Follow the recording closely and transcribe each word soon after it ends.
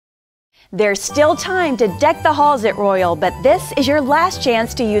There's still time to deck the halls at Royal, but this is your last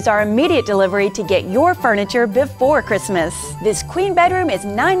chance to use our immediate delivery to get your furniture before Christmas. This queen bedroom is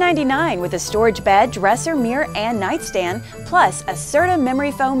 $9.99 with a storage bed, dresser, mirror, and nightstand, plus a Serta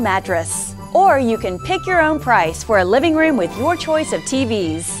memory foam mattress. Or you can pick your own price for a living room with your choice of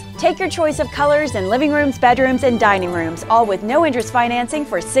TVs. Take your choice of colors in living rooms, bedrooms, and dining rooms, all with no interest financing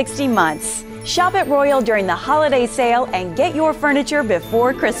for 60 months. Shop at Royal during the holiday sale and get your furniture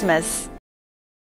before Christmas.